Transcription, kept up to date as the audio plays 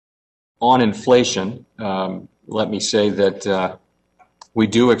On inflation, let me say that we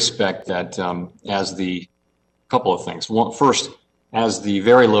do expect that as the couple of things. First, as the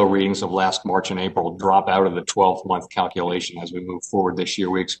very low readings of last March and April drop out of the 12-month calculation as we move forward this year,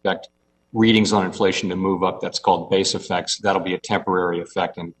 we expect readings on inflation to move up. That's called base effects. That'll be a temporary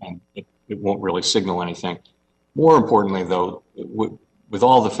effect, and it won't really signal anything. More importantly, though, with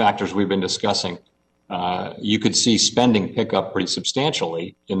all the factors we've been discussing, you could see spending pick up pretty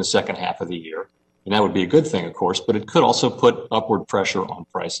substantially in the second half of the year. And that would be a good thing, of course, but it could also put upward pressure on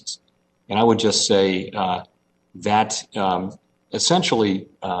prices. And I would just say that essentially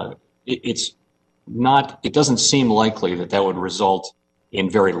it doesn't seem likely that that would result in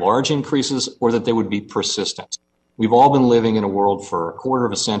very large increases or that they would be persistent. We've all been living in a world for a quarter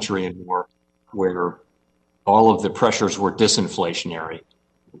of a century and more where all of the pressures were disinflationary,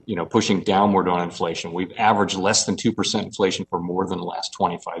 pushing downward on inflation. We've averaged less than 2% inflation for more than the last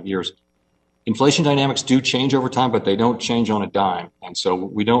 25 years. Inflation dynamics do change over time, but they don't change on a dime. And so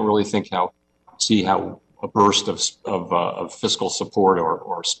we don't really see how a burst of fiscal support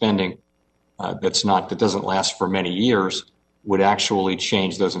or spending that doesn't last for many years would actually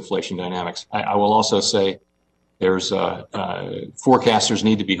change those inflation dynamics. I will also say there's forecasters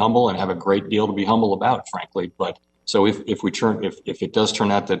need to be humble and have a great deal to be humble about, frankly. But so if it does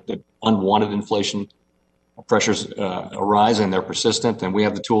turn out that unwanted inflation pressures arise and they're persistent, then we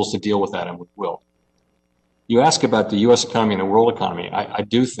have the tools to deal with that, and we will. You ask about the U.S. economy and the world economy. I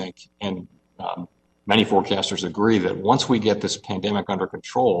do think, and many forecasters agree, that once we get this pandemic under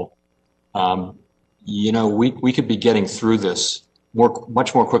control, we could be getting through this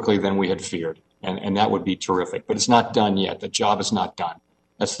much more quickly than we had feared, and that would be terrific. But it's not done yet. The job is not done.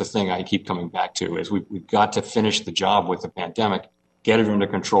 That's the thing I keep coming back to, is we've got to finish the job with the pandemic, get it under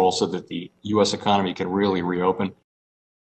control so that the U.S. economy can really reopen.